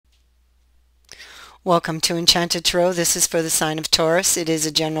Welcome to Enchanted Tarot. This is for the sign of Taurus. It is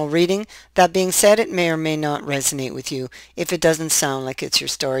a general reading. That being said, it may or may not resonate with you. If it doesn't sound like it's your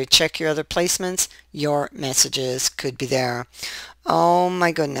story, check your other placements. Your messages could be there. Oh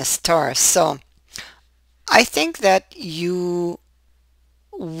my goodness, Taurus. So I think that you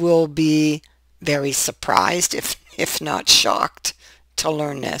will be very surprised, if not shocked, to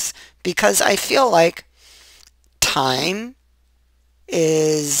learn this, because I feel like time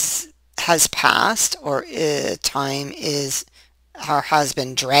has passed, or time is or has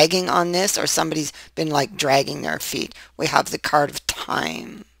been dragging on this, or somebody's been like dragging their feet. We have the card of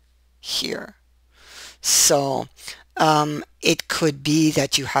time here. So it could be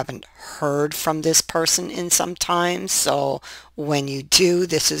that you haven't heard from this person in some time. So when you do,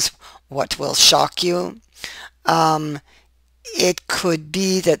 this is what will shock you. It could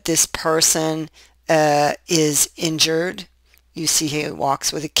be that this person is injured. You see he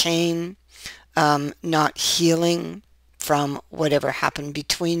walks with a cane, not healing from whatever happened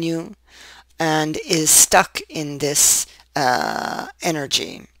between you, and is stuck in this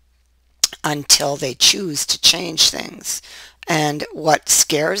energy until they choose to change things. And what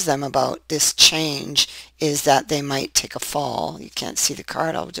scares them about this change is that they might take a fall. You can't see the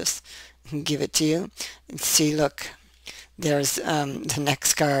card. I'll just give it to you. And see, look, there's the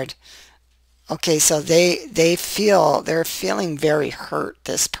next card. Okay, so they're feeling very hurt,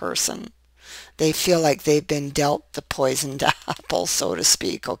 this person. They feel like they've been dealt the poisoned apple, so to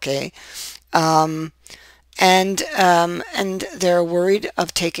speak, okay? And they're worried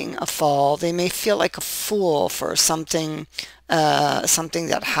of taking a fall. They may feel like a fool for something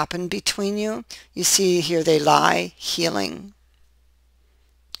that happened between you. You see here they lie, healing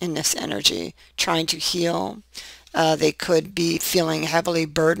in this energy, trying to heal. They could be feeling heavily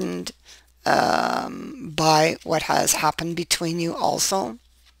burdened by what has happened between you also.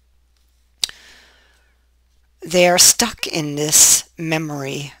 They are stuck in this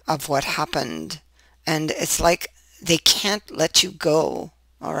memory of what happened, and it's like they can't let you go,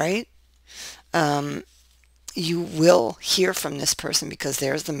 all right? You will hear from this person because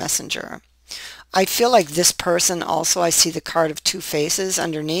there's the messenger. I feel like this person also, I see the card of two faces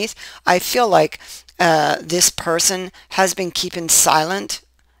underneath. I feel like this person has been keeping silent,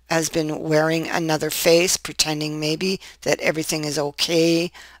 has been wearing another face, pretending maybe that everything is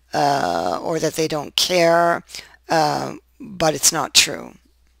okay, or that they don't care, but it's not true.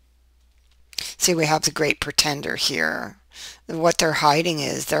 See, we have the great pretender here. What they're hiding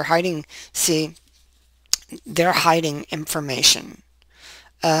is, they're hiding information.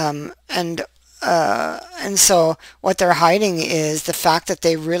 And so what they're hiding is the fact that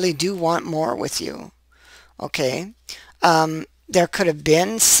they really do want more with you. Okay? There could have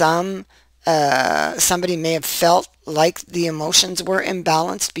been somebody may have felt like the emotions were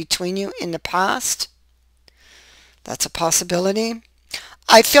imbalanced between you in the past. That's a possibility.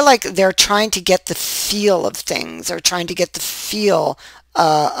 I feel like they're trying to get the feel of things, or trying to get the feel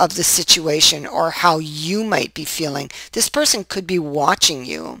of the situation, or how you might be feeling. This person could be watching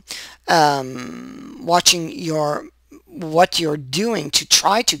you, watching what you're doing to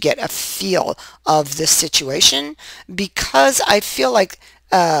try to get a feel of this situation, because I feel like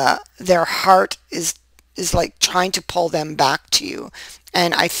their heart is like trying to pull them back to you,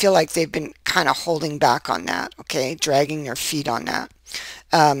 and I feel like they've been kind of holding back on that, okay, dragging their feet on that.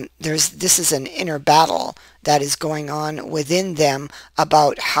 This is an inner battle that is going on within them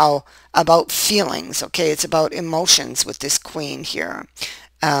about feelings, okay? It's about emotions with this queen here.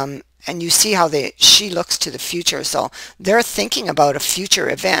 And you see how she looks to the future. So they're thinking about a future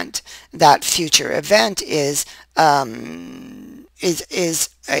event. That future event is a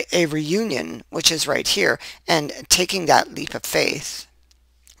reunion, which is right here, and taking that leap of faith,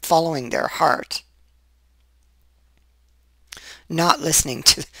 following their heart, not listening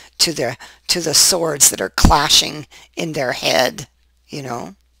to the swords that are clashing in their head, you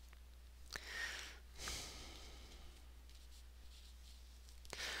know.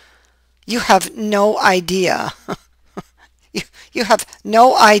 You have no idea. you have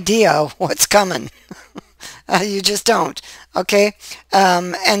no idea what's coming. You just don't. Okay?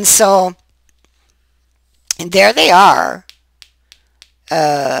 And so there they are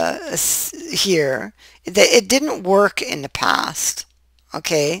here. It didn't work in the past.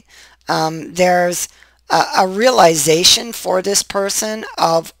 Okay? There's a realization for this person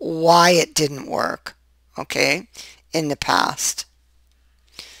of why it didn't work. Okay? In the past.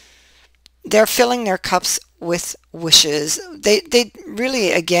 They're filling their cups with wishes. They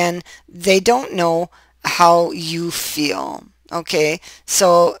really, again, they don't know how you feel. Okay,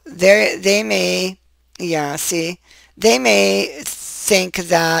 so they may, yeah, see, they may think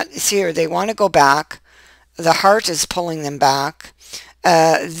that, see here, they want to go back. The heart is pulling them back.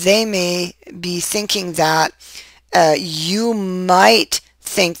 They may be thinking that you might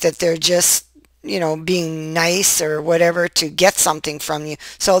think that they're just, you know, being nice or whatever to get something from you.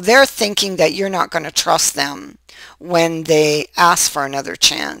 So they're thinking that you're not going to trust them when they ask for another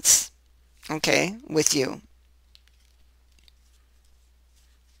chance, okay, with you.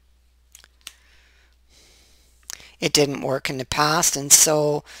 It didn't work in the past, and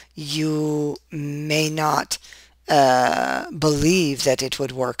so you may not believe that it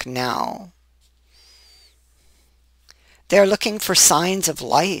would work now. They're looking for signs of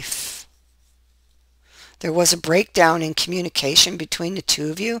life. There was a breakdown in communication between the two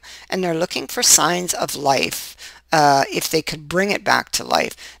of you, and they're looking for signs of life. If they could bring it back to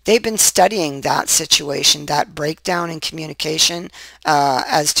life. They've been studying that situation, that breakdown in communication,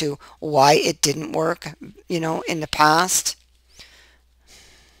 as to why it didn't work, you know, in the past.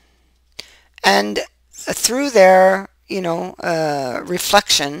 And through their, you know,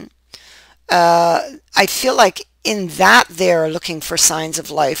 reflection, I feel like in that they're looking for signs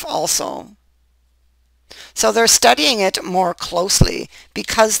of life also. So they're studying it more closely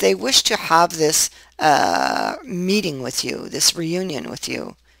because they wish to have this meeting with you, this reunion with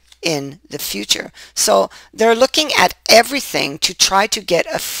you in the future. So they're looking at everything to try to get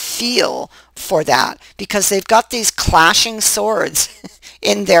a feel for that because they've got these clashing swords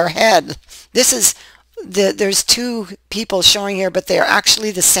in their head. This is there's two people showing here, but they're actually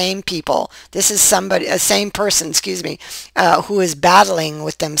the same people. This is somebody, a same person, excuse me, who is battling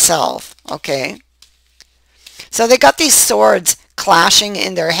with themselves. Okay. So they got these swords clashing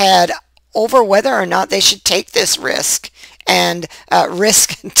in their head over whether or not they should take this risk and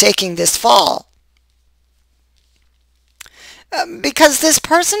risk taking this fall. Because this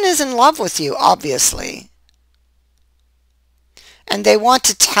person is in love with you, obviously. And they want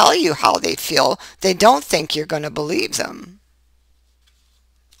to tell you how they feel. They don't think you're going to believe them.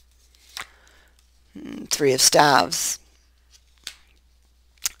 Three of Staves.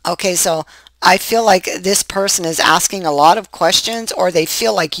 Okay, so I feel like this person is asking a lot of questions, or they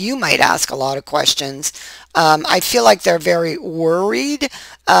feel like you might ask a lot of questions. I feel like they're very worried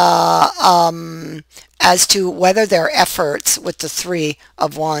as to whether their efforts with the Three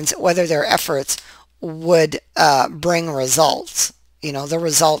of Wands, whether their efforts would bring results, you know, the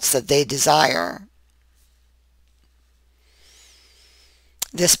results that they desire.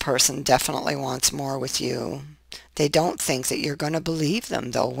 This person definitely wants more with you. They don't think that you're going to believe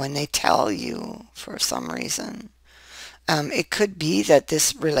them, though, when they tell you for some reason. It could be that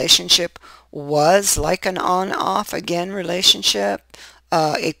this relationship was like an on-off again relationship.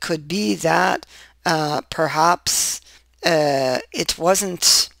 It could be that perhaps it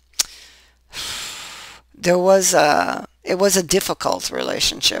wasn't, it was a difficult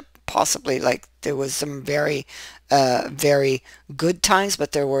relationship, possibly. Like there was some very very good times,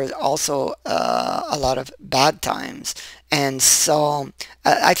 but there were also a lot of bad times. And so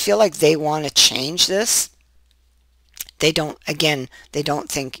I feel like they want to change this. They don't, again, they don't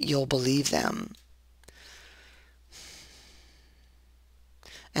think you'll believe them.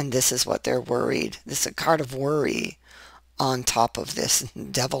 And this is what they're worried. This is a card of worry on top of this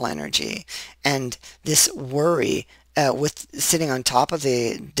devil energy. And this worry with sitting on top of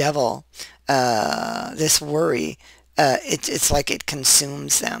the devil, this worry, it's like it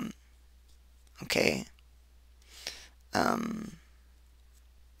consumes them. Okay.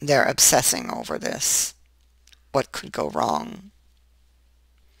 They're obsessing over this. What could go wrong?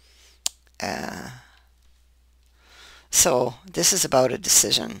 So this is about a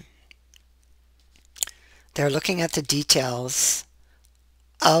decision. They're looking at the details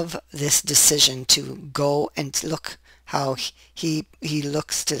of this decision to go and look how he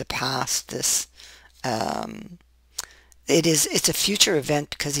looks to the past. This it's a future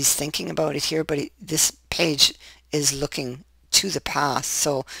event because he's thinking about it here, but this page is looking to the past.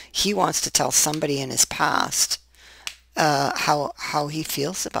 So he wants to tell somebody in his past how he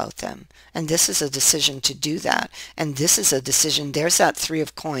feels about them. And this is a decision to do that. And this is a decision. There's that Three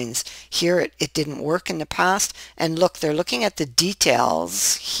of Coins. Here it didn't work in the past. And look, they're looking at the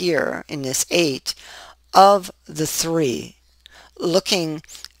details here in this 8 of the 3. Looking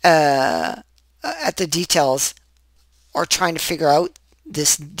at the details, or trying to figure out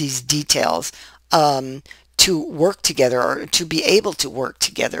these details to work together, or to be able to work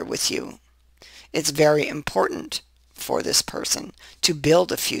together with you. It's very important for this person to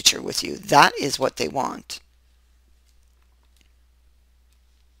build a future with you. That is what they want.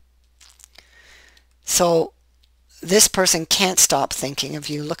 So this person can't stop thinking of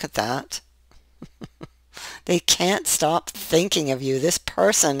you. Look at that. They can't stop thinking of you. This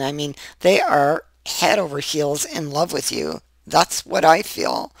person, I mean, they are head over heels in love with you. That's what I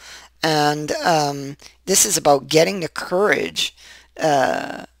feel. And this is about getting the courage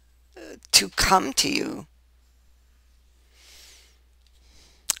to come to you.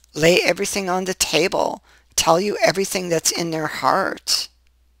 Lay everything on the table. Tell you everything that's in their heart.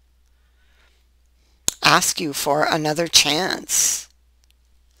 Ask you for another chance.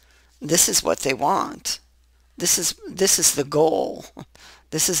 This is what they want. This is the goal.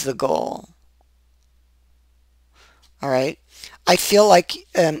 This is the goal. All right. I feel like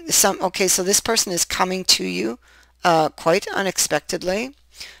okay, so this person is coming to you quite unexpectedly.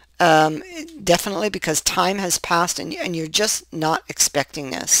 Definitely because time has passed and you're just not expecting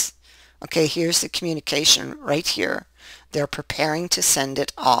this. Okay, here's the communication right here. They're preparing to send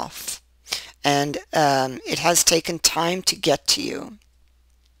it off. And it has taken time to get to you.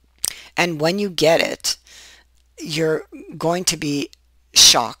 And when you get it, you're going to be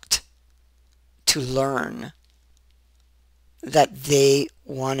shocked to learn that they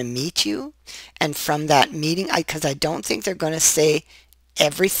want to meet you. And from that meeting, because I don't think they're going to say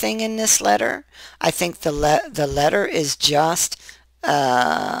everything in this letter. I think the letter is just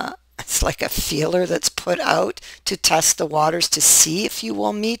it's like a feeler that's put out to test the waters to see if you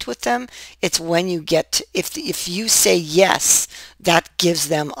will meet with them. It's when you get to, if you say yes, that gives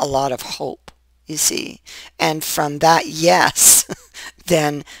them a lot of hope, you see. And from that yes,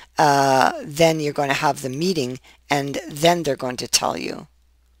 then you're going to have the meeting, and then they're going to tell you.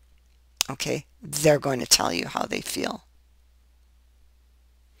 Okay, they're going to tell you how they feel.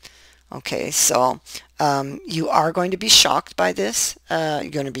 Okay, so you are going to be shocked by this. You're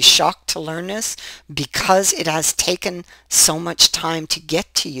going to be shocked to learn this because it has taken so much time to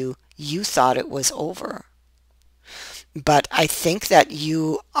get to you. You thought it was over. But I think that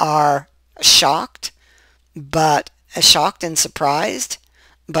you are shocked, but shocked and surprised,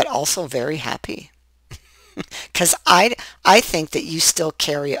 but also very happy. Because I think that you still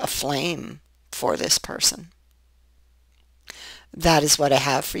carry a flame for this person. That is what I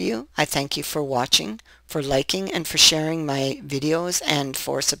have for you. I thank you for watching, for liking, and for sharing my videos, and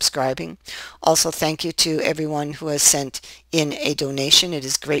for subscribing. Also, thank you to everyone who has sent in a donation. It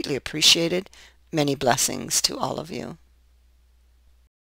is greatly appreciated. Many blessings to all of you.